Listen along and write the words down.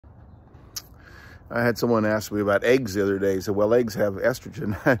I had someone ask me about eggs the other day. He said, well, eggs have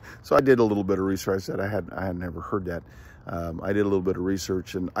estrogen. So I did a little bit of research. I said I had never heard that. I did a little bit of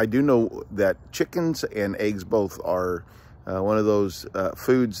research, and I do know that chickens and eggs both are one of those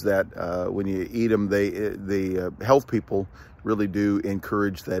foods that when you eat them, the health people really do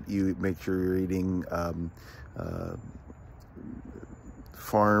encourage that you make sure you're eating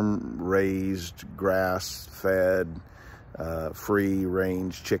farm-raised, grass-fed,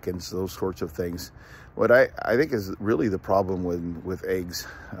 free-range chickens, those sorts of things. What I think is really the problem with eggs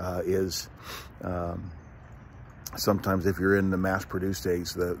is sometimes if you're in the mass-produced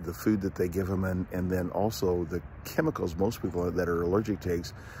eggs, the food that they give them, and then also the chemicals. Most people that are allergic to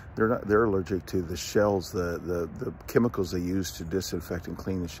eggs, they're allergic to the shells, the chemicals they use to disinfect and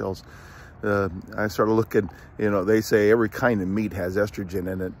clean the shells. I started looking, they say every kind of meat has estrogen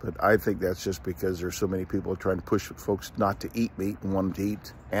in it, but I think that's just because there's so many people trying to push folks not to eat meat and want to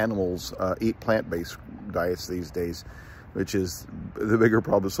eat animals, eat plant-based diets these days, which is the bigger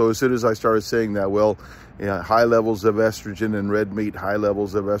problem. So as soon as I started saying that, well, high levels of estrogen in red meat, high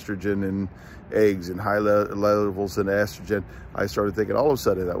levels of estrogen in eggs, and high levels in estrogen, I started thinking all of a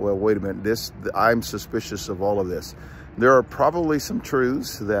sudden that, well, wait a minute, I'm suspicious of all of this. There are probably some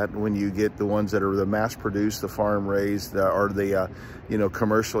truths that when you get the ones that are the mass-produced, the farm-raised, or the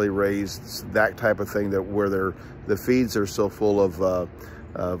commercially raised, that type of thing, that where the feeds are so full of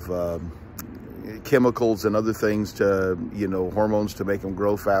chemicals and other things to, hormones to make them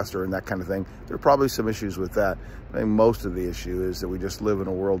grow faster and that kind of thing. There are probably some issues with that. I think most of the issue is that we just live in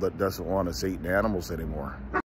a world that doesn't want us eating animals anymore.